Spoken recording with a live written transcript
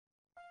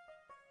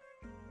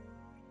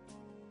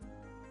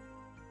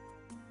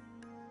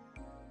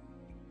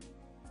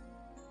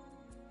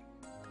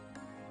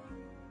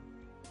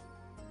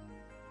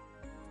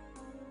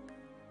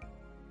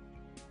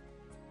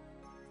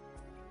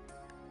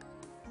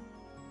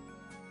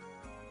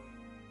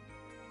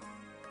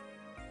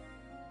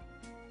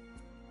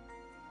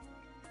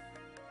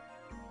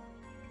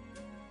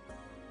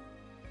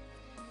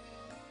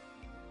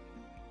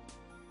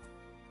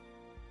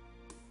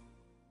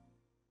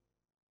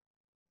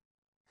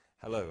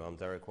Hello, I'm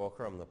Derek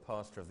Walker. I'm the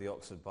pastor of the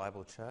Oxford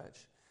Bible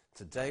Church.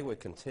 Today we're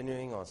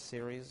continuing our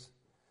series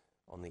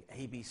on the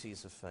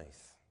ABCs of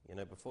faith. You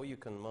know, before you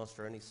can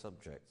master any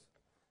subject,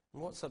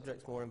 and what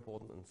subject's more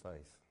important than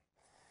faith?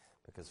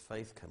 Because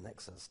faith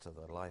connects us to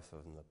the life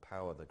and the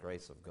power, the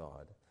grace of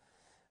God.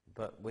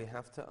 But we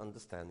have to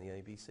understand the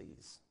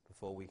ABCs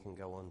before we can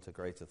go on to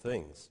greater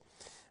things.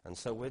 And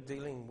so we're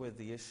dealing with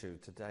the issue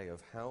today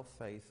of how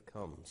faith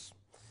comes.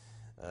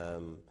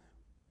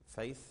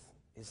 Faith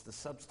is the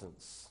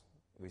substance,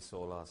 we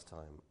saw last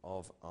time,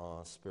 of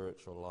our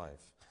spiritual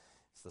life.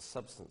 It's the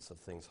substance of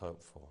things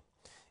hoped for.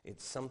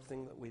 It's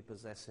something that we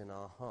possess in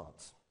our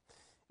heart.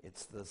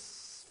 It's the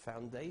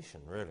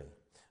foundation, really,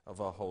 of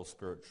our whole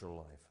spiritual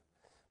life.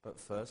 But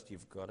first,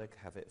 you've got to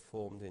have it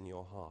formed in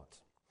your heart,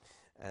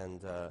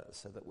 and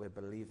so that we're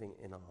believing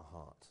in our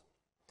heart.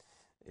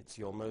 It's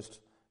your most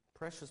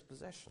precious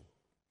possession,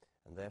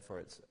 and therefore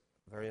it's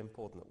very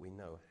important that we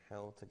know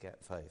how to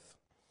get faith.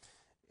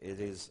 It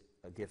is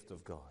a gift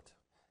of God.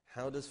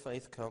 How does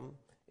faith come?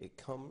 It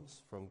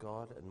comes from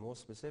God, and more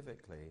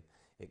specifically,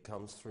 it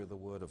comes through the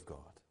Word of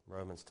God.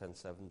 Romans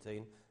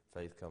 10:17,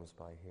 faith comes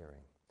by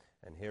hearing,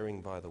 and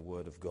hearing by the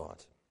Word of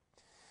God.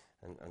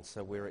 And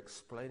so we're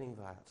explaining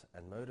that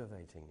and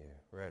motivating you,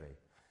 really,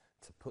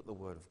 to put the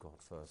Word of God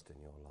first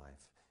in your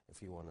life.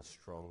 If you want a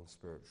strong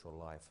spiritual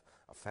life,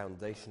 a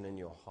foundation in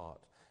your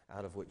heart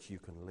out of which you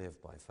can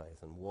live by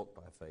faith and walk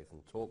by faith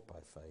and talk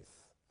by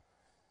faith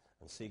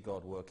and see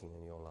God working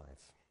in your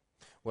life.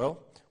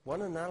 Well,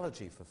 one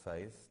analogy for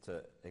faith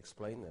to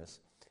explain this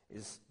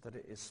is that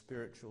it is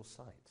spiritual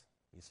sight.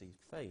 You see,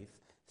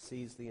 faith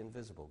sees the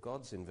invisible.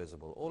 God's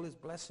invisible. All his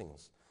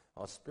blessings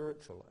are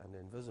spiritual and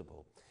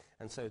invisible.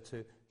 And so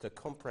to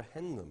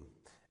comprehend them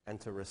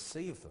and to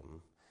receive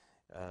them,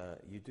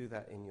 you do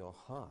that in your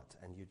heart,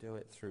 and you do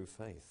it through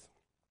faith.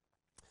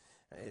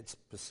 It's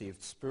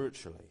perceived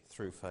spiritually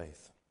through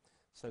faith.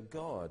 So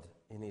God,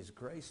 in his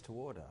grace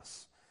toward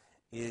us,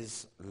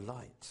 is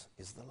light,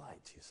 is the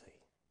light, you see.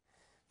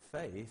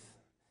 Faith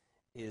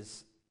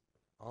is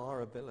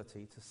our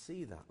ability to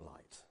see that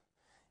light.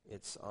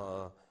 It's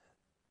our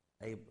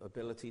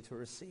ability to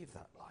receive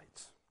that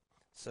light.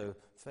 So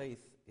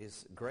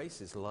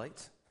grace is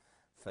light,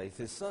 faith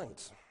is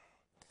sight.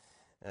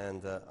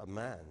 And a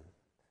man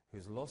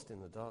who's lost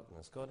in the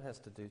darkness, God has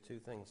to do two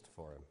things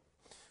for him.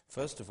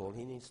 First of all,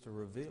 he needs to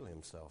reveal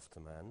himself to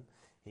man.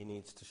 He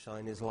needs to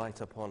shine his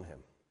light upon him.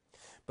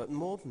 But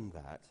more than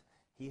that,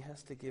 he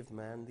has to give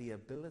man the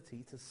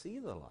ability to see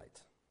the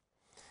light.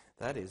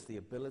 That is, the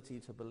ability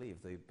to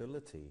believe, the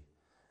ability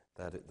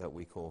that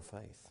we call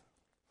faith.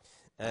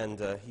 And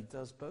he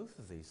does both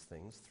of these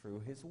things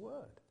through his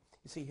word.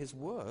 You see, his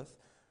word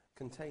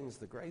contains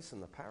the grace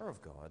and the power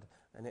of God,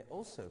 and it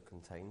also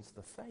contains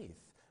the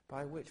faith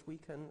by which we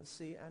can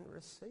see and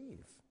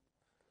receive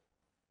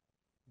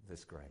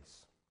this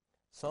grace.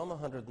 Psalm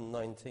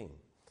 119,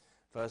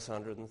 verse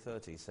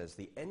 130 says,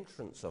 "The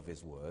entrance of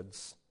his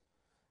words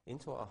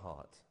into our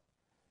heart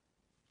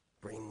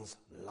brings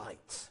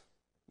light."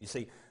 You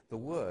see, the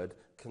word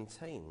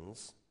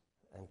contains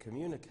and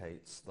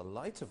communicates the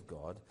light of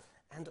God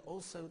and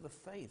also the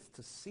faith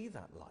to see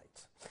that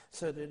light.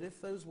 So that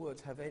if those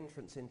words have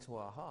entrance into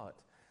our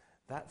heart,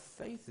 that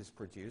faith is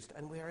produced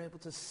and we are able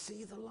to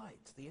see the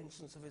light. The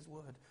entrance of his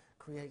word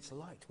creates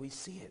light. We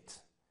see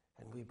it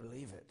and we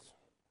believe it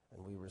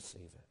and we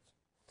receive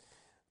it.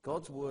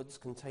 God's words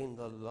contain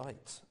the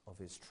light of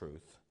his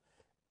truth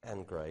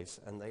and grace,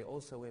 and they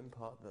also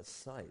impart the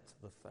sight,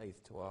 the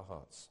faith to our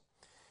hearts.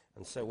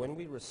 And so when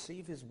we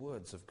receive his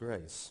words of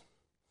grace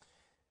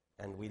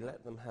and we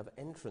let them have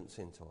entrance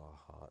into our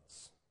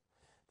hearts,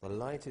 the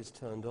light is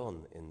turned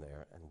on in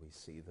there and we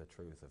see the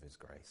truth of his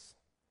grace.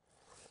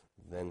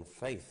 Then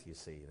faith, you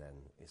see,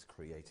 then is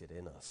created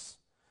in us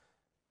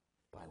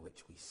by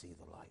which we see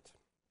the light.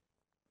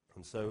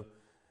 And so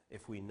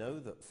if we know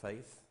that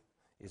faith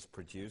is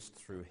produced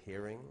through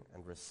hearing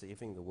and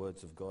receiving the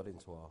words of God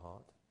into our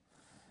heart,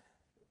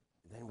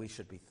 then we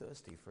should be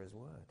thirsty for his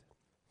word.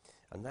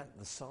 And that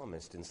the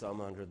psalmist in Psalm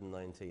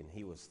 119,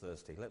 he was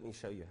thirsty. Let me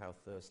show you how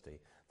thirsty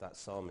that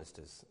psalmist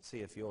is.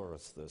 See if you're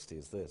as thirsty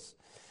as this.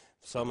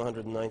 Psalm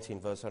 119,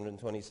 verse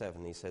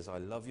 127, he says, "I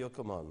love your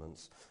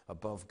commandments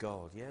above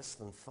gold, yes,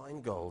 than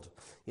fine gold.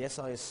 Yes,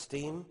 I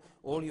esteem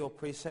all your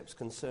precepts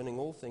concerning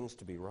all things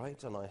to be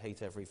right, and I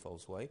hate every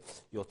false way.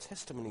 Your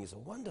testimonies are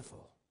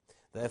wonderful.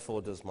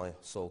 Therefore does my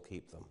soul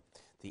keep them.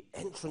 The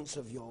entrance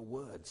of your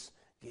words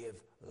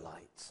give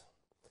light.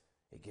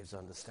 It gives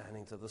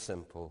understanding to the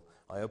simple.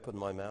 I opened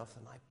my mouth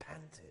and I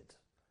panted,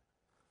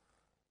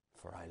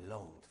 for I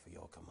longed for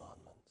your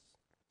commandments."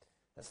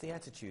 That's the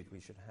attitude we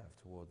should have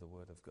toward the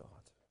word of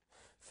God.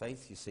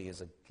 Faith, you see,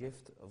 is a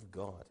gift of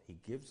God. He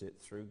gives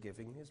it through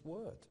giving his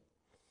word.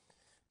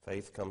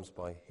 Faith comes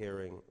by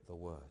hearing the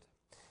word.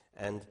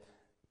 And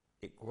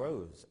it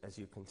grows as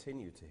you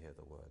continue to hear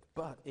the word.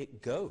 But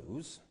it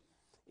goes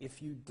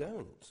if you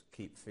don't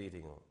keep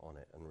feeding on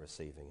it and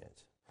receiving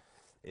it.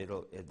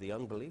 The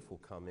unbelief will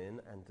come in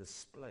and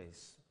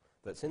displace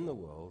that's in the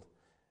world,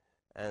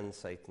 and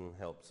Satan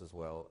helps as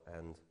well,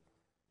 and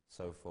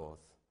so forth.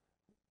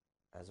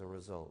 as a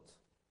result,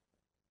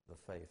 the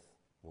faith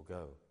will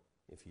go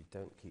if you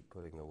don't keep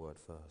putting the word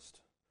first.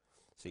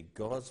 See,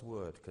 God's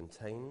word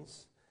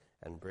contains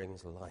and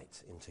brings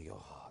light into your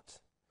heart.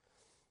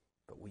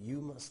 But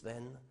you must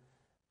then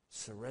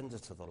surrender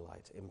to the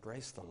light,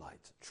 embrace the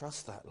light,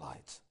 trust that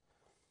light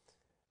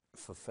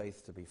for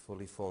faith to be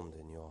fully formed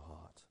in your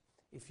heart.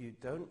 If you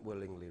don't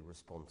willingly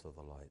respond to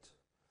the light,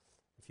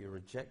 if you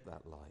reject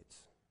that light,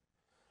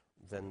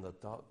 then the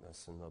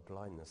darkness and the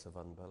blindness of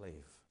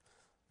unbelief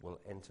will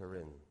enter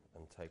in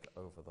and take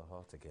over the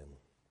heart again.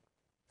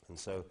 And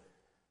so,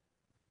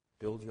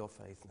 build your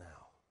faith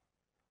now,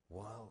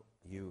 while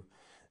you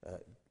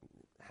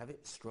have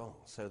it strong,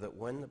 so that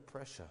when the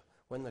pressure,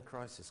 when the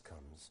crisis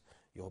comes,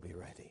 you'll be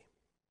ready.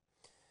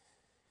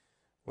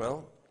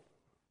 Well,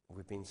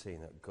 we've been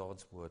seeing that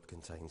God's word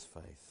contains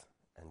faith,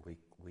 and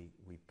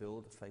we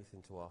build faith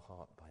into our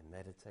heart by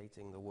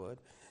meditating the word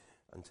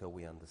until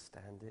we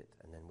understand it,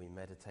 and then we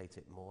meditate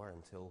it more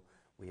until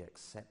we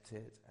accept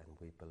it and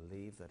we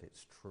believe that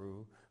it's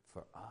true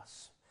for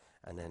us.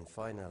 And then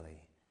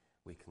finally,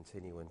 we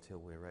continue until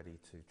we're ready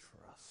to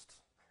trust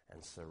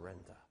and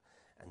surrender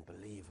and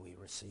believe we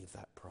receive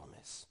that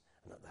promise.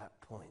 And at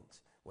that point,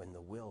 when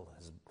the will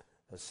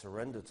has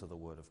surrendered to the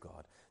word of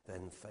God,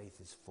 then faith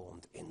is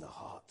formed in the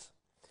heart.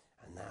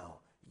 And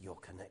now your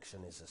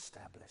connection is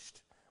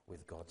established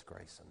with God's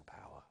grace and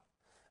power.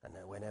 And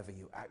then whenever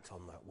you act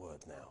on that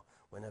word now,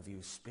 whenever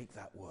you speak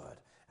that word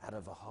out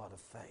of a heart of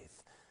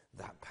faith,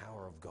 that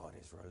power of God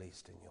is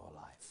released in your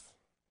life.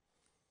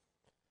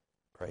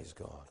 Praise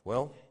God.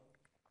 Well,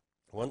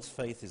 once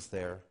faith is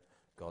there,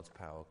 God's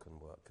power can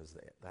work, because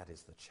that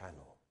is the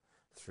channel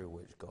through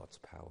which God's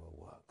power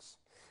works.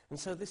 And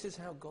so this is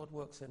how God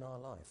works in our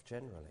life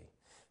generally.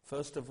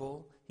 First of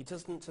all, he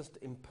doesn't just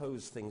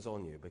impose things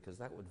on you, because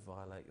that would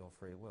violate your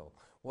free will.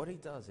 What he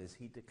does is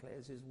he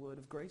declares his word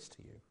of grace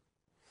to you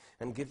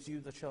and gives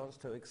you the chance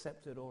to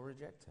accept it or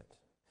reject it.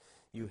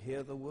 You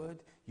hear the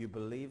word, you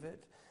believe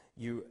it,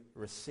 you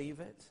receive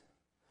it,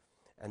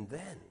 and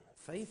then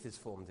faith is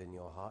formed in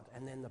your heart,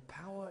 and then the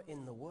power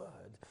in the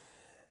word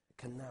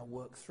can now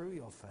work through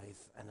your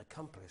faith and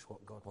accomplish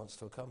what God wants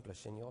to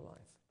accomplish in your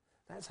life.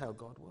 That's how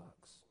God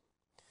works.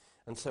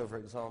 And so, for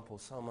example,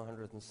 Psalm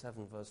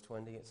 107 verse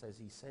 20, it says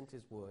he sent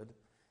his word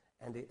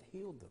and it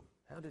healed them.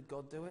 How did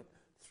God do it?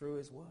 Through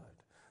his word.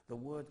 The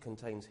word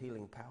contains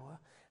healing power,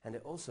 and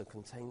it also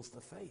contains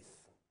the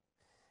faith.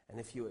 And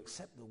if you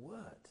accept the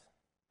word,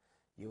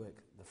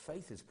 the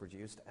faith is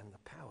produced and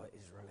the power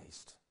is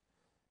released,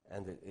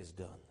 and it is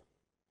done.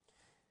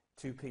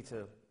 2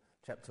 Peter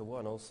chapter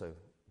 1 also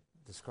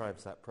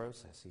describes that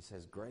process. He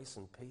says, grace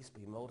and peace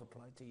be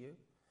multiplied to you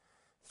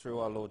through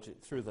our Lord,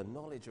 through the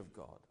knowledge of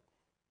God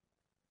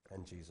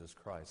and Jesus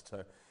Christ.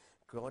 So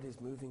God is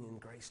moving in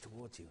grace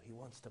towards you. He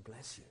wants to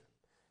bless you.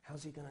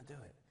 How's he going to do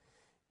it?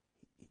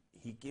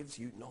 He gives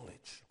you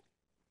knowledge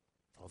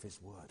of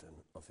his word and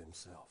of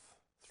himself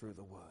through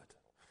the word.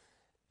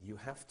 You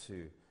have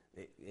to,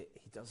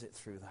 he does it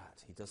through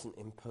that. He doesn't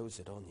impose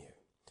it on you.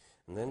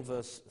 And then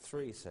verse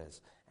 3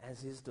 says,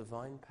 as his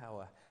divine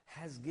power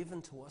has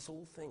given to us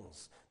all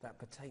things that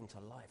pertain to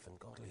life and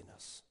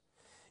godliness.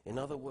 In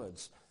other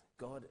words,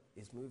 God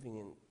is moving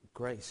in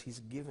grace. He's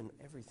given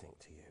everything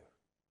to you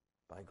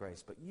by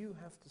grace, but you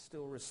have to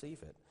still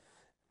receive it,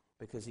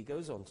 because he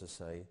goes on to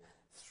say,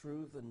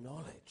 through the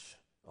knowledge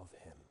of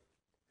him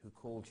who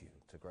called you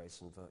to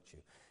grace and virtue.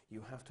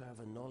 You have to have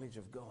a knowledge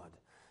of God.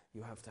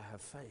 You have to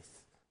have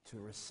faith to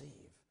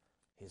receive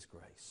his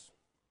grace.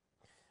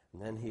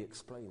 And then he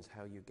explains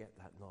how you get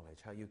that knowledge,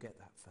 how you get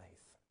that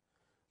faith.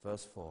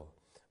 Verse 4,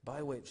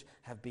 by which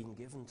have been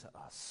given to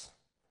us.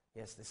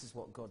 Yes, this is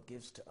what God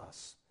gives to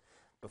us.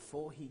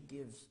 Before he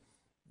gives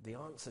the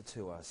answer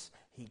to us,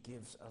 he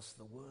gives us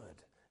the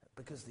word,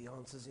 because the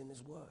answer's in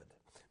his word.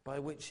 By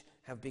which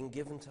have been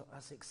given to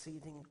us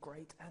exceeding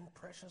great and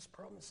precious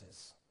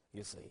promises.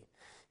 You see,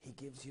 he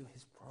gives you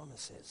his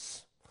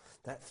promises,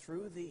 that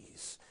through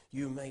these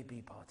you may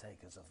be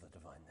partakers of the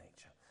divine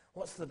nature.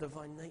 What's the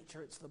divine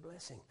nature? It's the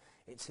blessing.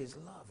 It's his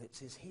love. It's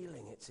his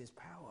healing. It's his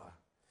power.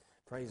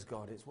 Praise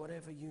God. It's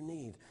whatever you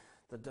need.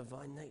 The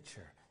divine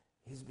nature.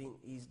 He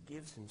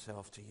gives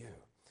himself to you.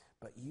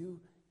 But you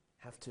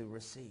have to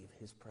receive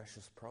his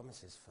precious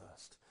promises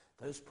first.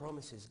 Those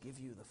promises give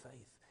you the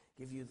faith,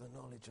 give you the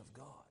knowledge of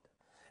God.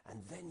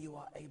 And then you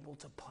are able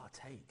to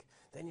partake.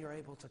 Then you're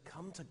able to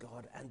come to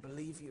God and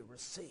believe you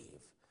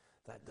receive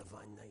that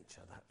divine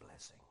nature, that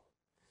blessing.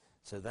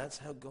 So that's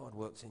how God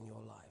works in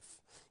your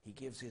life. He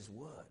gives his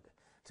word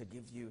to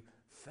give you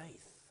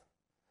faith,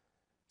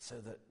 so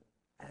that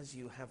as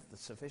you have the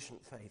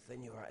sufficient faith,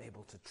 then you are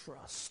able to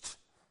trust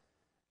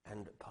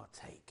and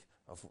partake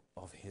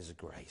of his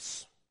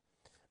grace.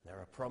 There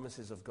are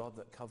promises of God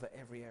that cover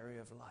every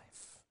area of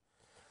life.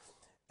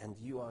 And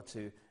you are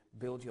to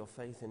build your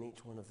faith in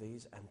each one of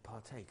these and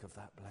partake of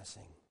that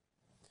blessing.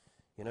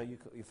 You know,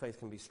 your faith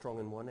can be strong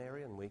in one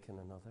area and weak in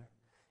another.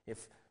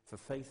 If for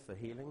faith for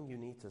healing, you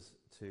need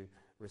to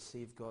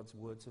receive God's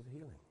words of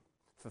healing.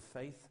 For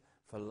faith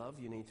for love,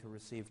 you need to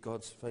receive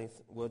God's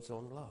words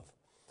on love.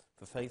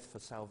 For faith for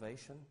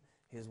salvation,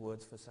 his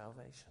words for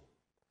salvation.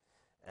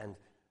 And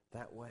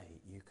that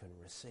way you can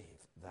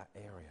receive that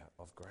area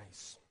of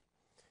grace.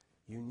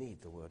 You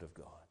need the Word of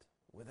God.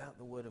 Without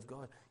the Word of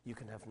God, you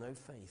can have no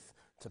faith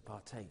to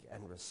partake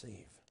and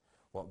receive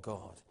what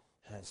God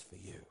has for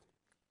you.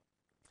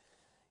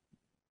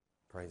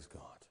 Praise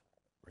God.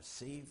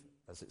 Receive,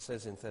 as it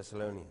says in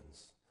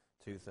Thessalonians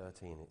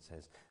 2:13, it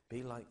says,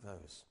 be like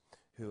those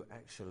who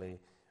actually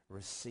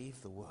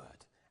receive the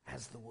Word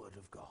as the Word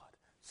of God.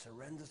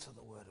 Surrender to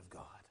the Word of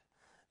God.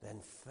 Then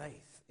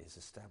faith is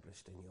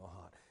established in your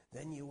heart.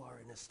 Then you are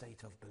in a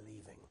state of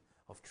believing,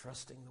 of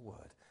trusting the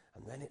Word.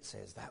 And then it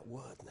says that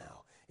Word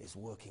now is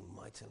working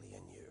mightily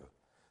in you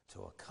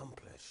to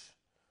accomplish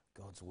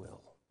God's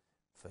will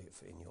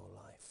in your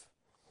life.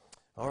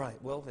 All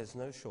right, well, there's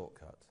no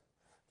shortcut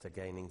to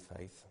gaining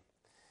faith.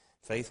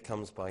 Faith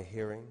comes by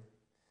hearing,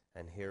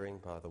 and hearing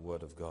by the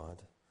Word of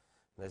God.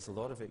 There's a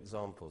lot of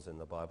examples in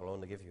the Bible. I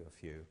want to give you a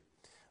few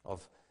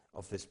of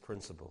this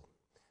principle.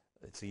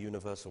 It's a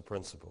universal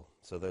principle.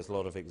 So there's a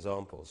lot of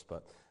examples.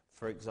 But,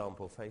 for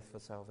example, faith for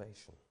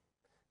salvation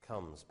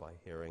comes by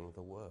hearing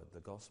the Word, the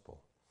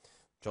gospel.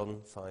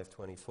 John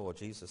 5:24,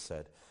 Jesus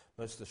said,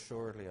 most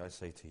assuredly I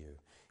say to you,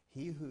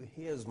 he who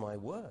hears my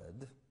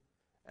word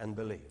and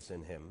believes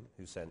in him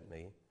who sent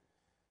me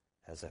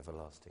has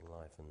everlasting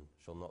life and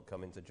shall not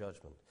come into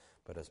judgment,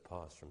 but has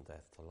passed from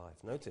death to life.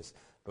 Notice,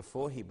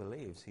 before he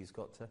believes, he's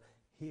got to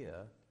hear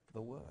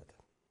the word.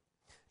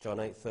 John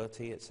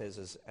 8:30, it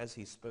says, as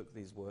he spoke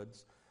these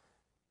words,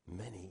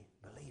 many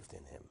believed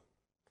in him,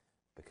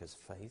 because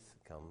faith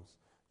comes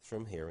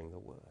from hearing the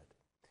word.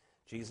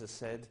 Jesus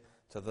said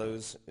to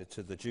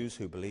the Jews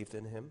who believed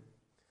in him,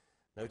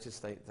 notice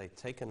they'd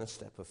taken a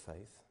step of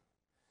faith.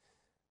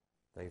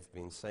 They've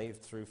been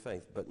saved through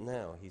faith. But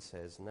now, he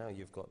says, now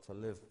you've got to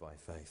live by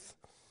faith.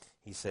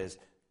 He says,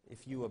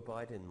 if you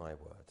abide in my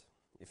word,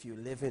 if you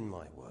live in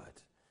my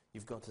word,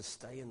 you've got to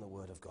stay in the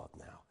word of God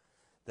now.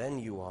 Then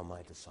you are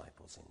my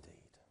disciples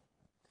indeed.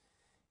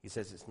 He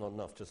says it's not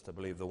enough just to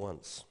believe the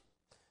once.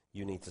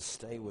 You need to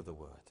stay with the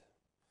word.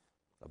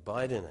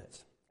 Abide in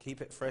it. Keep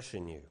it fresh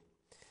in you.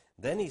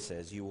 Then he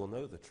says you will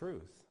know the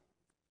truth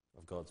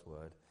of God's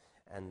word,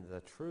 and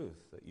the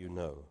truth that you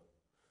know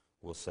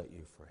will set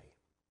you free.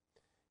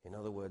 In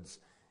other words,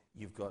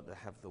 you've got to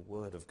have the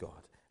word of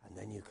God, and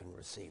then you can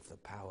receive the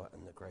power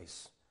and the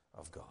grace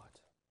of God.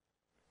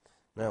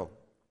 Now,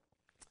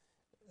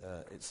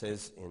 it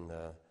says in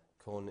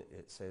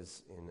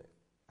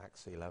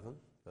Acts 11,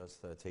 verse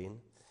 13,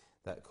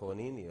 that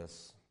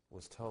Cornelius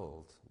was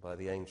told by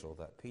the angel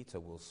that Peter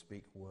will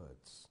speak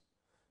words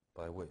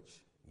by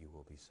which you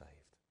will be saved.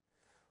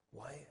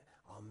 Why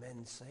are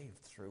men saved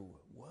through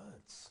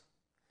words?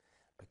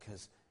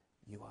 Because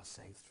you are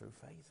saved through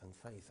faith, and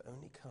faith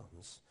only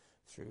comes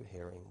through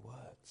hearing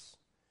words.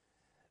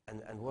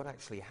 And what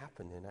actually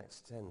happened in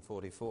Acts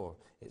 10:44,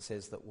 it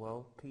says that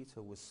while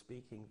Peter was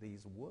speaking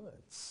these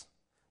words,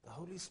 the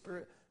Holy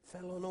Spirit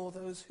fell on all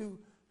those who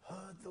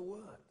heard the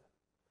word.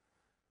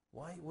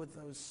 Why were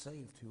those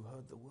saved who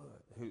heard the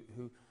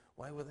word?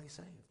 Why were they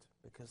saved?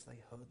 Because they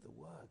heard the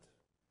word.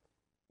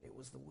 It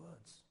was the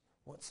words.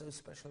 What's so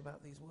special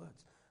about these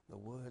words? The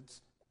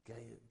words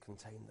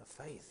contain the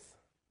faith.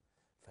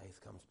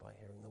 Faith comes by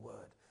hearing the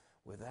word.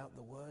 Without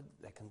the word,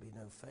 there can be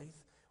no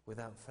faith.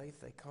 Without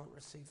faith, they can't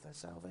receive their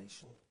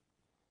salvation.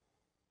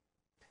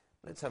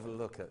 Let's have a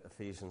look at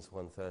Ephesians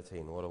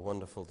 1:13. What a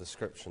wonderful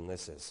description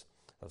this is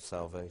of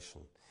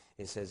salvation.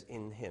 It says,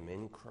 in him,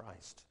 in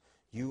Christ,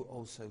 you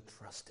also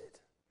trusted.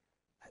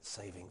 That's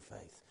saving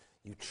faith.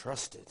 You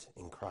trusted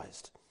in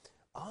Christ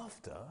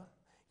after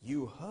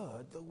you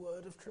heard the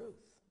word of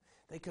truth.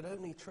 They could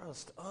only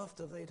trust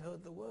after they'd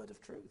heard the word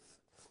of truth,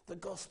 the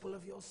gospel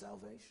of your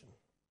salvation.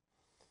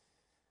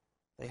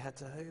 They had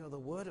to hear the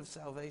word of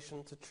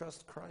salvation to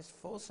trust Christ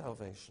for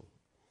salvation.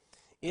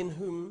 In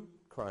whom,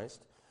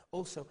 Christ,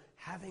 also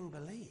having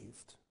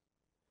believed,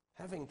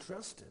 having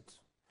trusted,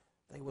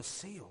 they were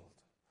sealed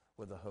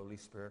with the Holy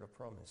Spirit of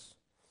promise.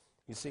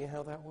 You see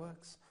how that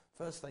works?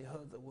 First they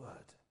heard the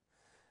word.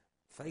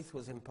 Faith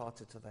was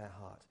imparted to their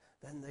heart.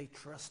 Then they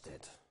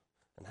trusted.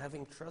 And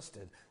having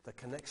trusted, the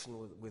connection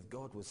with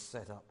God was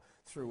set up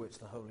through which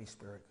the Holy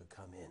Spirit could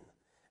come in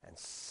and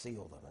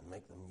seal them and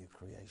make them new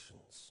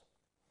creations.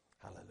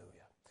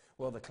 Hallelujah.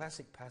 Well, the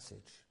classic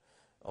passage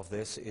of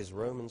this is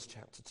Romans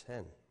chapter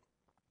 10.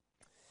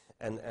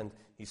 And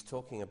he's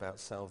talking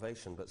about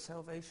salvation, but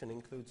salvation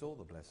includes all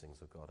the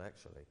blessings of God,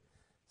 actually.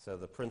 So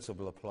the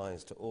principle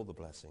applies to all the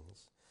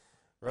blessings.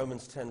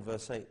 Romans 10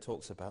 verse 8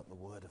 talks about the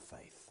word of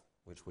faith,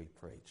 which we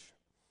preach.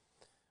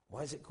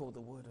 Why is it called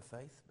the word of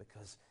faith?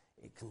 Because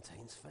it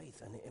contains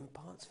faith and it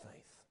imparts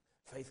faith.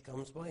 Faith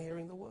comes by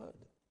hearing the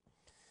word.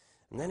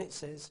 And then it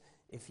says,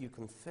 if you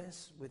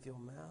confess with your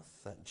mouth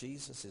that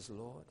Jesus is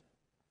Lord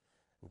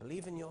and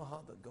believe in your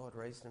heart that God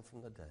raised him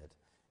from the dead,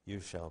 you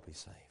shall be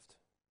saved.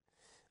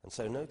 And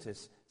so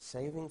notice,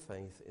 saving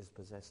faith is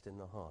possessed in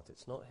the heart.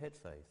 It's not head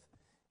faith.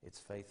 It's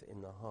faith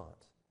in the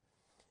heart.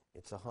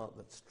 It's a heart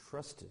that's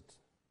trusted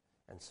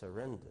and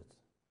surrendered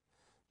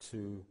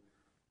to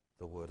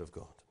the word of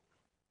God.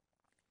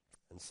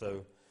 And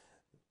so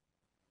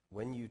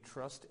when you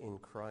trust in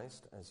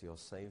Christ as your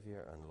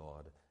Savior and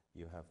Lord,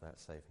 you have that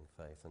saving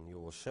faith, and you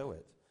will show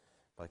it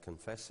by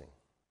confessing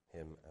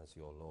him as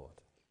your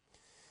Lord.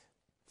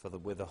 For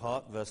with the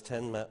heart, verse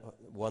 10,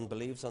 one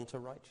believes unto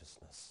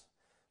righteousness.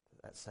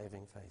 That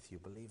saving faith, you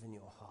believe in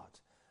your heart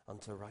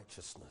unto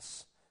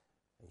righteousness,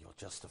 and you're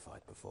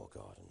justified before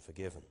God and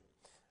forgiven.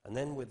 And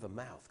then with the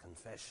mouth,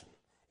 confession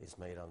is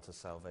made unto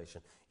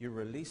salvation. You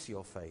release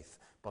your faith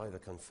by the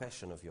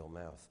confession of your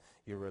mouth.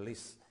 You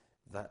release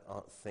that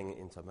thing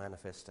into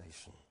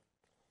manifestation,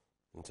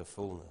 into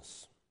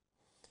fullness,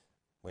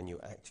 when you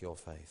act your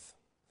faith.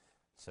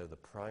 So the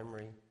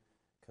primary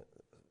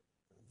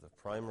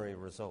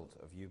result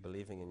of you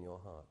believing in your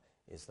heart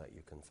is that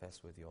you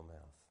confess with your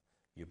mouth.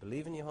 You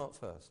believe in your heart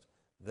first,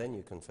 then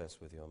you confess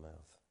with your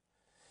mouth.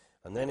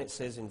 And then it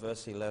says in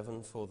verse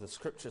 11, for the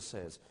scripture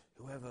says,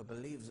 whoever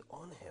believes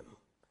on him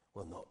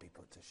will not be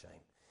put to shame.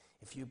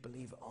 If you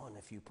believe on,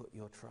 if you put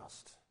your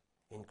trust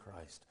in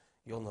Christ,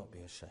 you'll not be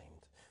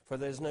ashamed. For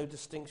there's no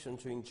distinction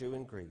between Jew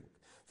and Greek.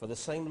 For the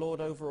same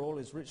Lord over all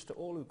is rich to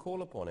all who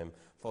call upon him.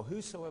 For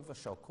whosoever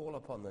shall call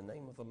upon the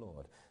name of the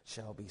Lord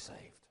shall be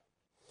saved.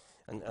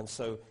 And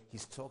so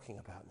he's talking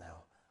about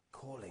now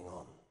calling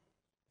on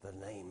the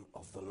name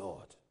of the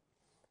Lord.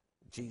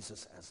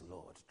 Jesus as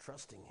Lord,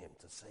 trusting him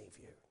to save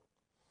you.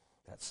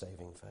 That's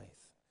saving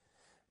faith.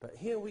 But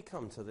here we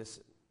come to this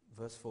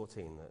verse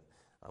 14 that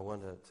I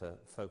wanted to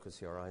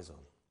focus your eyes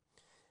on.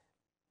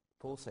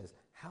 Paul says,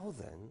 how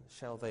then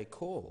shall they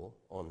call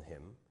on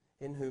him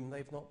in whom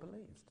they've not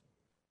believed?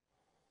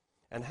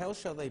 And how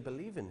shall they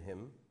believe in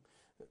him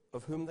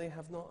of whom they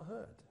have not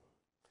heard?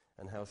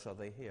 And how shall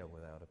they hear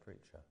without a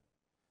preacher?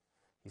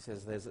 He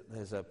says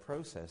there's a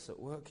process at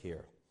work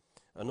here,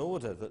 an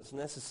order that's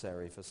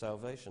necessary for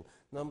salvation.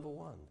 Number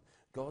one,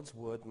 God's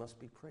word must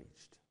be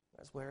preached.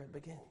 That's where it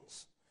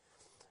begins,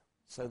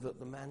 so that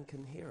the man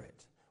can hear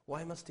it.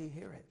 Why must he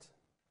hear it?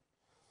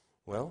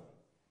 Well,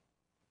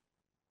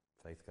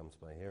 faith comes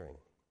by hearing.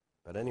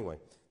 But anyway,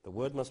 the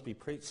word must be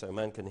preached so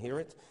man can hear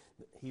it.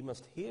 He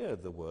must hear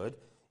the word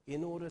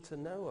in order to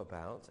know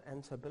about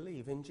and to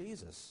believe in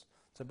Jesus,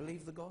 to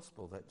believe the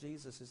gospel, that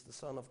Jesus is the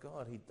Son of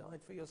God. He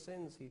died for your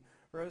sins. He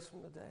rose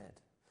from the dead.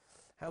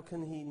 How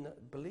can he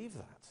believe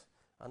that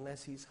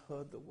unless he's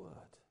heard the word?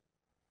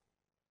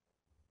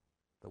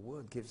 The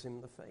word gives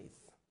him the faith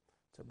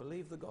to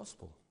believe the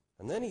gospel.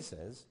 And then he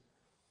says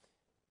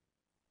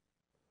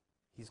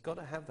he's got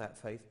to have that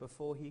faith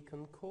before he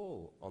can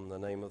call on the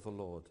name of the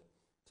Lord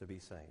to be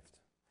saved.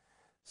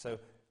 So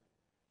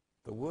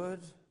the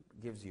word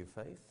gives you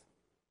faith.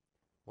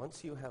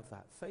 Once you have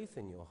that faith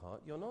in your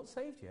heart, you're not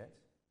saved yet,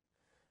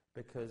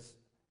 because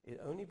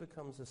it only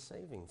becomes a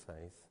saving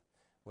faith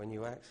when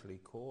you actually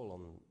call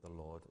on the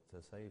Lord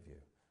to save you,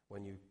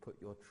 when you put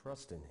your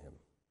trust in him.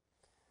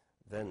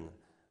 Then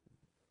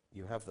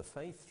you have the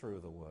faith through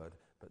the word,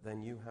 but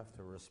then you have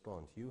to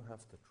respond. You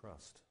have to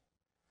trust.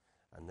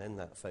 And then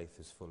that faith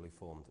is fully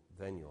formed.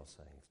 Then you're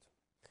saved.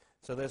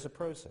 So there's a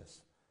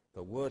process.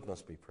 The word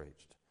must be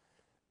preached.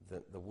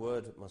 The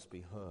word must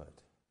be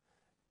heard.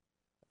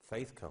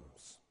 Faith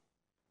comes.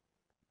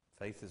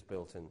 Faith is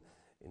built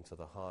into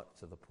the heart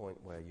to the point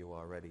where you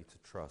are ready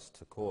to trust,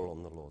 to call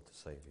on the Lord to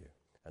save you.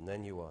 And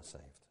then you are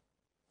saved.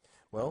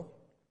 Well,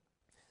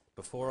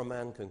 before a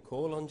man can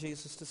call on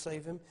Jesus to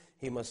save him,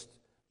 he must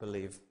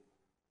believe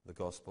the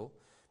gospel.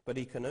 But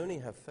he can only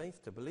have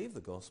faith to believe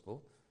the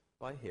gospel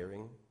by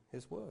hearing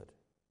his word.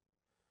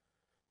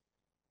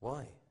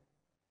 Why?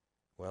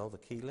 Well, the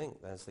key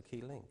link, there's the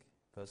key link.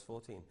 Verse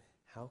 14.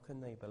 How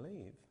can they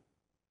believe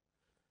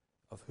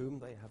of whom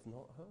they have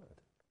not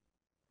heard?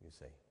 You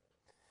see.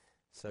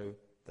 So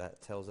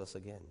that tells us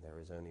again, there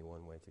is only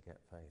one way to get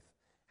faith.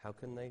 How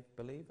can they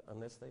believe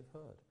unless they've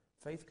heard?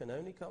 Faith can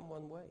only come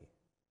one way.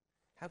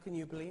 How can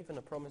you believe in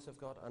a promise of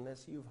God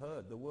unless you've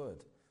heard the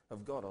word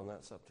of God on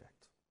that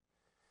subject?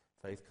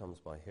 Faith comes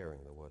by hearing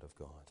the word of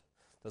God.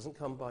 It doesn't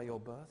come by your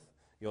birth,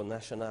 your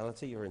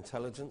nationality, your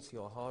intelligence,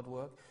 your hard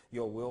work,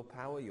 your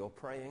willpower, your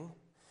praying.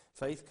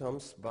 Faith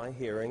comes by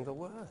hearing the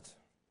word.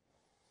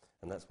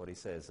 And that's what he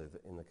says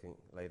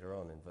later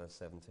on in verse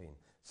 17.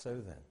 So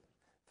then,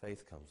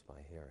 faith comes by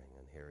hearing,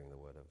 and hearing the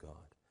word of God.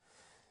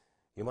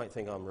 You might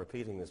think I'm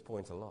repeating this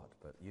point a lot,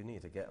 but you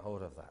need to get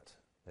hold of that.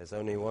 There's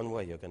only one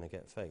way you're going to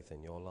get faith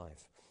in your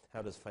life.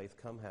 How does faith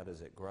come? How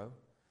does it grow?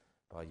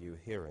 By you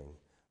hearing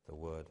the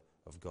word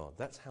of God.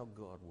 That's how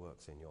God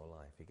works in your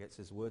life. He gets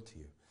his word to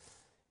you.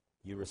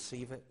 You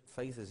receive it,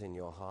 faith is in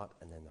your heart,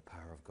 and then the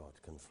power of God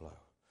can flow.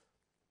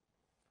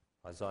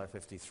 Isaiah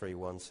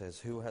 53:1 says,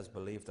 who has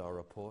believed our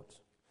report,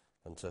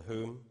 and to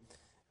whom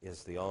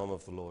is the arm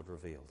of the Lord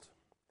revealed?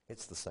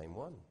 It's the same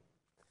one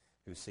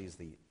who sees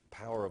the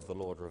power of the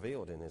Lord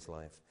revealed in his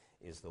life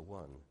is the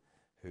one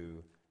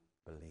who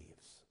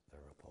believes the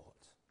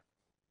report.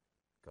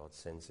 God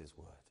sends his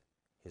word,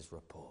 his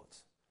report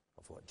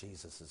of what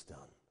Jesus has done.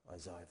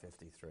 Isaiah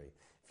 53.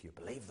 If you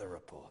believe the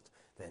report,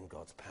 then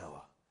God's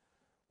power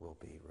will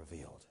be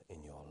revealed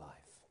in your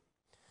life.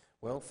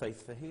 Well,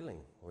 faith for healing.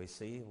 We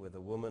see with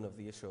the woman of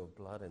the issue of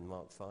blood in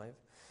Mark 5,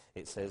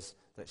 it says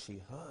that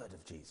she heard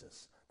of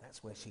Jesus.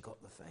 That's where she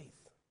got the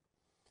faith.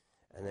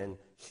 And then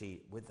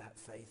with that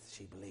faith,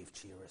 she believed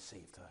she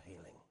received her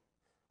healing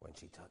when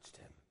she touched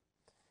him.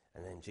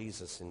 And then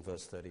Jesus in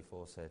verse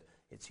 34 said,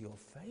 it's your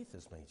faith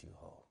has made you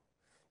whole,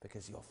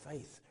 because your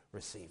faith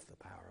received the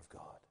power of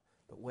God.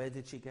 But where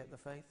did she get the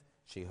faith?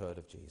 She heard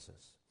of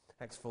Jesus.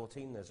 Acts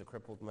 14, there's a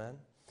crippled man.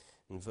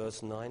 In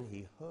verse 9,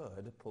 he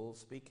heard Paul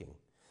speaking.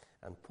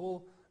 And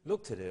Paul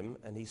looked at him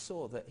and he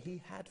saw that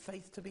he had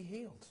faith to be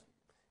healed.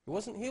 He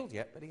wasn't healed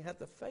yet, but he had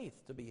the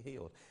faith to be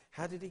healed.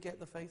 How did he get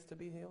the faith to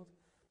be healed?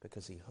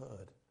 Because he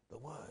heard the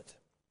word.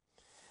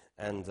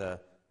 And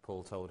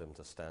Paul told him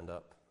to stand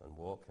up and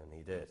walk, and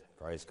he did.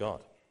 Praise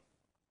God.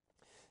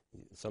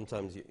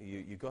 Sometimes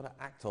you've got to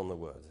act on the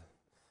word.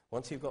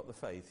 Once you've got the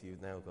faith,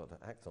 you've now got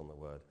to act on the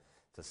word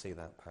to see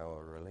that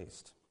power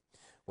released.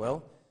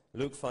 Well,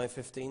 Luke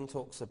 5:15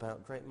 talks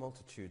about great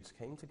multitudes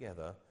came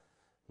together,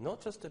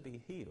 not just to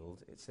be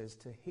healed, it says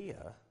to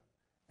hear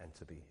and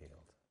to be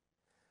healed.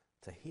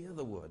 To hear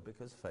the word,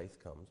 because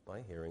faith comes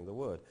by hearing the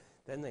word.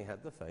 Then they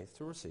had the faith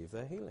to receive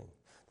their healing.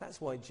 That's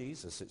why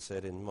Jesus, it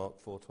said in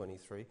Mark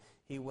 4:23,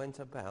 he went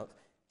about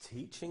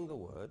teaching the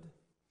word,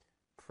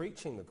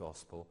 preaching the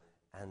gospel,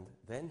 and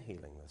then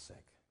healing the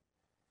sick.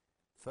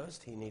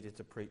 First, he needed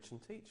to preach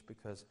and teach,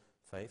 because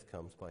faith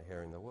comes by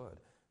hearing the word.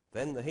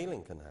 Then the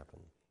healing can happen.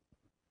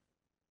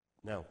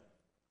 Now,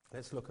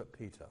 let's look at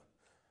Peter,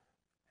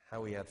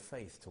 how he had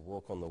faith to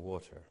walk on the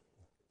water.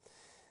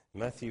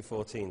 Matthew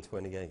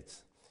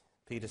 14:28.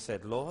 Peter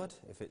said, Lord,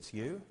 if it's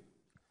you,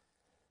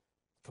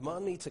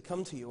 command me to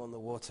come to you on the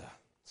water.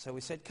 So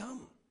he said,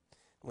 come.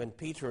 When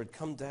Peter had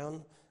come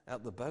down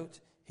out the boat,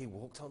 he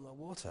walked on the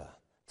water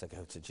to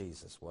go to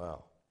Jesus.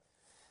 Wow.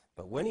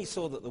 But when he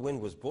saw that the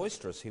wind was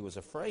boisterous, he was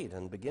afraid,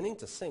 and beginning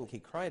to sink, he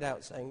cried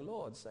out, saying,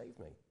 Lord, save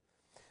me.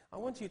 I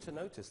want you to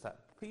notice that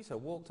Peter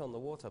walked on the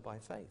water by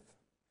faith.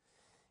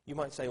 You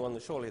might say, well,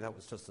 surely that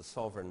was just a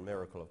sovereign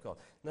miracle of God.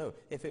 No,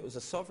 if it was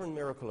a sovereign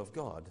miracle of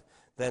God,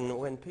 then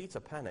when Peter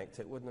panicked,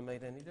 it wouldn't have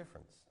made any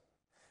difference.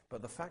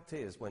 But the fact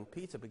is, when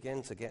Peter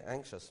began to get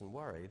anxious and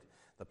worried,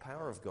 the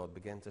power of God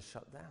began to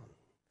shut down,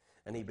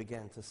 and he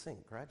began to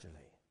sink gradually.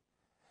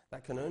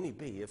 That can only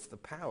be if the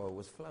power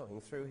was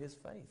flowing through his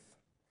faith.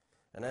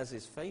 And as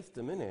his faith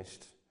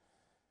diminished,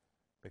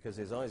 because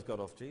his eyes got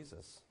off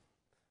Jesus,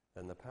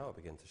 then the power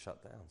began to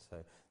shut down.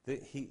 So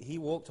he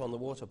walked on the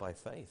water by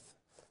faith.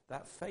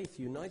 That faith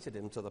united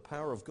him to the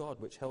power of God,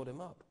 which held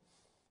him up,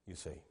 you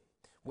see.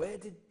 Where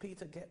did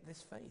Peter get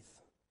this faith?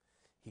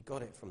 He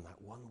got it from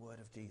that one word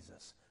of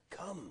Jesus.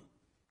 Come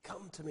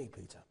to me,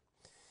 Peter.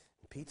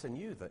 And Peter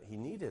knew that he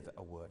needed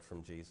a word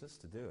from Jesus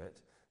to do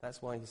it.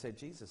 That's why he said,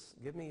 Jesus,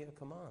 give me a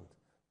command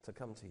to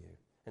come to you.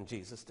 And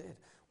Jesus did.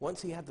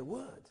 Once he had the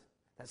word,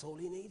 that's all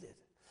he needed.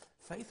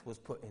 Faith was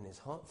put in his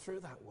heart through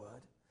that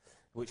word,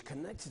 which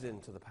connected him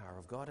to the power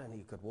of God, and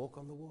he could walk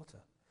on the water.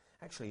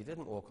 Actually, he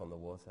didn't walk on the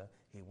water,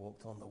 he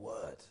walked on the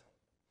word.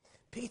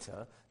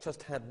 Peter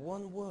just had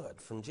one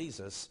word from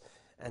Jesus,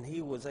 and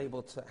he was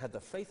able to had the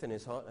faith in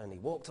his heart, and he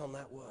walked on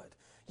that word.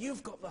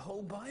 You've got the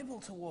whole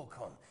Bible to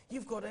walk on.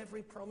 You've got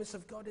every promise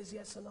of God is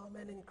yes and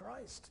amen in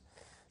Christ.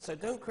 So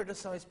don't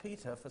criticize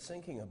Peter for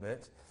sinking a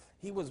bit.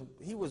 He was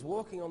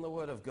walking on the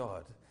word of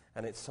God,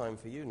 and it's time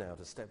for you now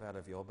to step out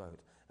of your boat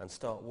and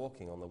start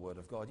walking on the word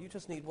of God. You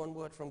just need one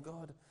word from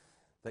God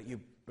that you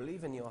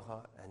believe in your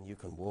heart and you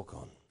can walk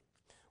on.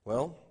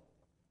 Well,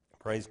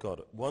 praise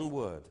God. One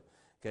word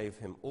gave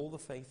him all the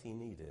faith he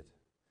needed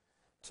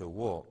to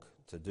walk,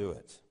 to do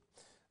it.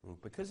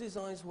 And because his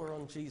eyes were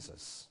on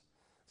Jesus,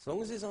 as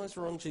long as his eyes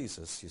were on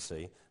Jesus, you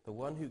see, the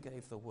one who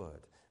gave the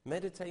word,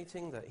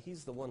 meditating that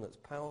he's the one that's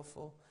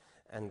powerful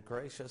and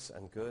gracious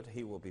and good,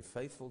 he will be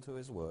faithful to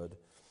his word,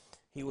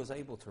 he was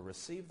able to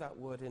receive that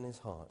word in his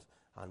heart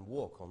and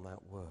walk on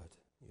that word,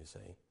 you see.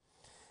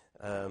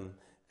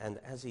 And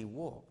as he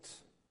walked,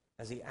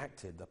 as he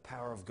acted, the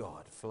power of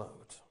God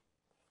flowed.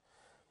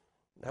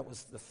 That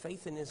was the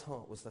faith in his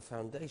heart was the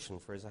foundation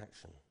for his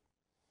action.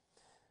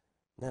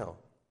 Now,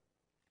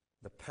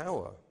 the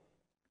power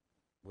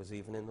was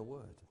even in the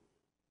word.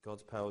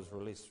 God's power was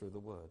released through the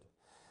word.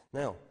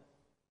 Now,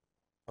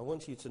 I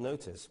want you to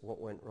notice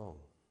what went wrong.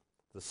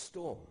 The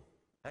storm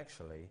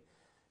actually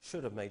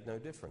should have made no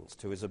difference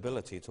to his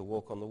ability to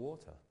walk on the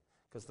water,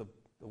 because the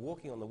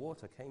walking on the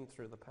water came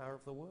through the power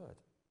of the word.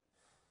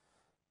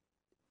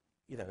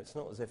 You know, it's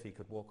not as if he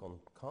could walk on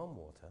calm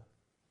water,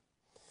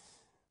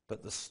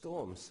 but the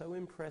storm so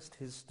impressed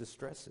his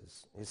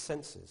distresses, his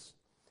senses,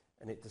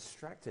 and it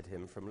distracted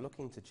him from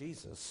looking to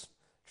Jesus,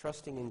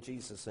 trusting in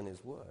Jesus and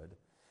his word,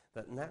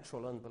 that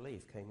natural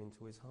unbelief came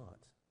into his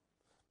heart.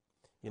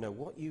 You know,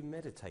 what you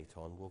meditate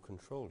on will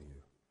control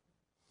you.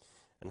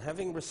 And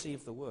having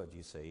received the word,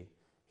 you see,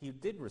 he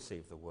did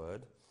receive the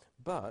word,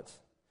 but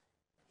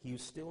you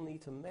still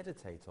need to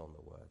meditate on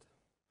the word,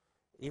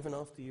 even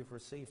after you've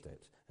received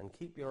it, and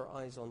keep your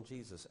eyes on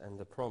Jesus and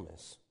the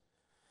promise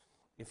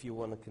if you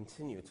want to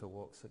continue to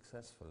walk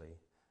successfully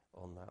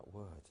on that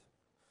word.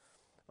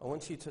 I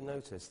want you to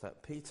notice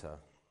that Peter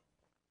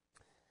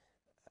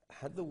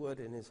had the word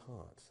in his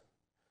heart,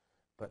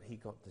 but he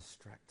got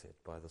distracted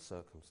by the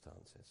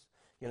circumstances.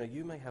 You know,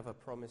 you may have a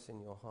promise in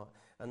your heart,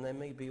 and there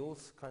may be all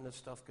kind of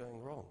stuff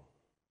going wrong.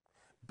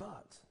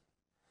 But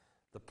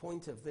the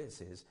point of this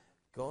is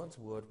God's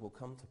word will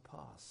come to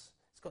pass.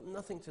 It's got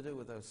nothing to do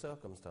with those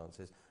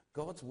circumstances.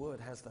 God's word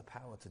has the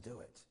power to do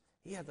it.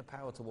 He had the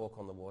power to walk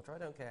on the water. I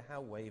don't care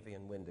how wavy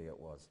and windy it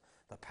was.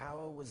 The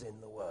power was in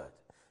the word.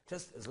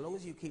 Just as long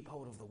as you keep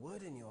hold of the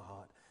word in your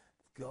heart,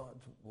 God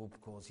will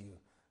cause you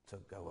to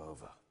go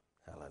over.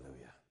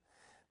 Hallelujah.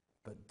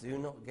 But do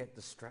not get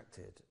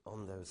distracted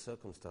on those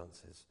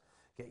circumstances.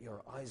 Get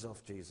your eyes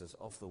off Jesus,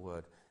 off the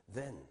word.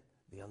 Then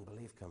the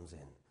unbelief comes in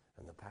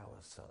and the power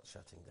starts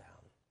shutting down.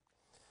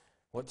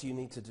 What do you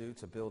need to do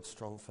to build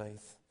strong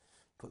faith?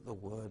 Put the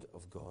word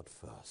of God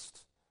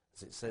first.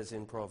 As it says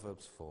in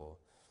Proverbs 4,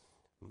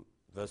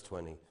 verse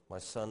 20, my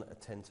son,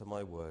 attend to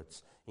my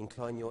words.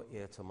 Incline your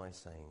ear to my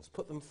sayings.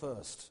 Put them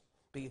first.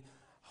 Be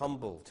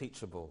humble,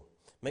 teachable.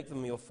 Make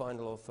them your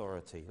final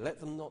authority. Let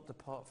them not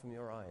depart from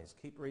your eyes.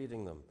 Keep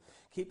reading them.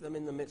 Keep them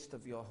in the midst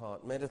of your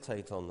heart.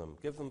 Meditate on them.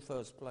 Give them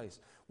first place.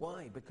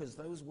 Why? Because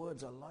those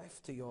words are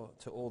life to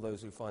all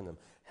those who find them.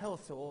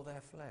 Health to all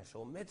their flesh,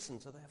 or medicine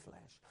to their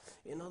flesh.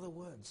 In other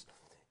words,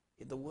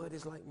 the word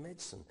is like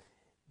medicine.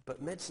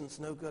 But medicine's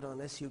no good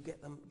unless you get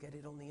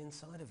it on the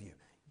inside of you.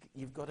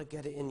 You've got to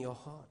get it in your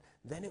heart.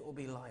 Then it will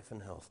be life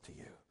and health to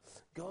you.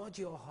 Guard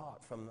your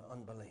heart from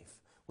unbelief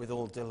with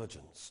all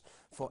diligence.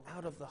 For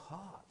out of the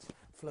heart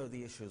flow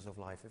the issues of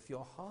life. If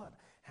your heart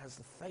has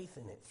the faith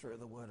in it through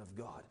the word of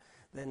God,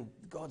 then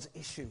God's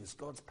issues,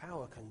 God's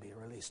power can be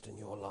released in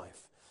your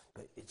life.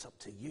 But it's up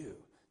to you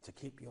to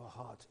keep your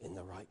heart in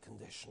the right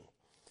condition.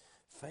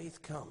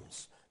 Faith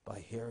comes by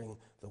hearing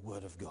the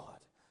word of God.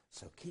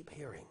 So keep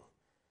hearing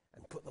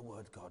and put the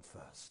word God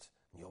first,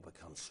 and you'll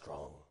become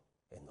strong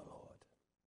in the Lord.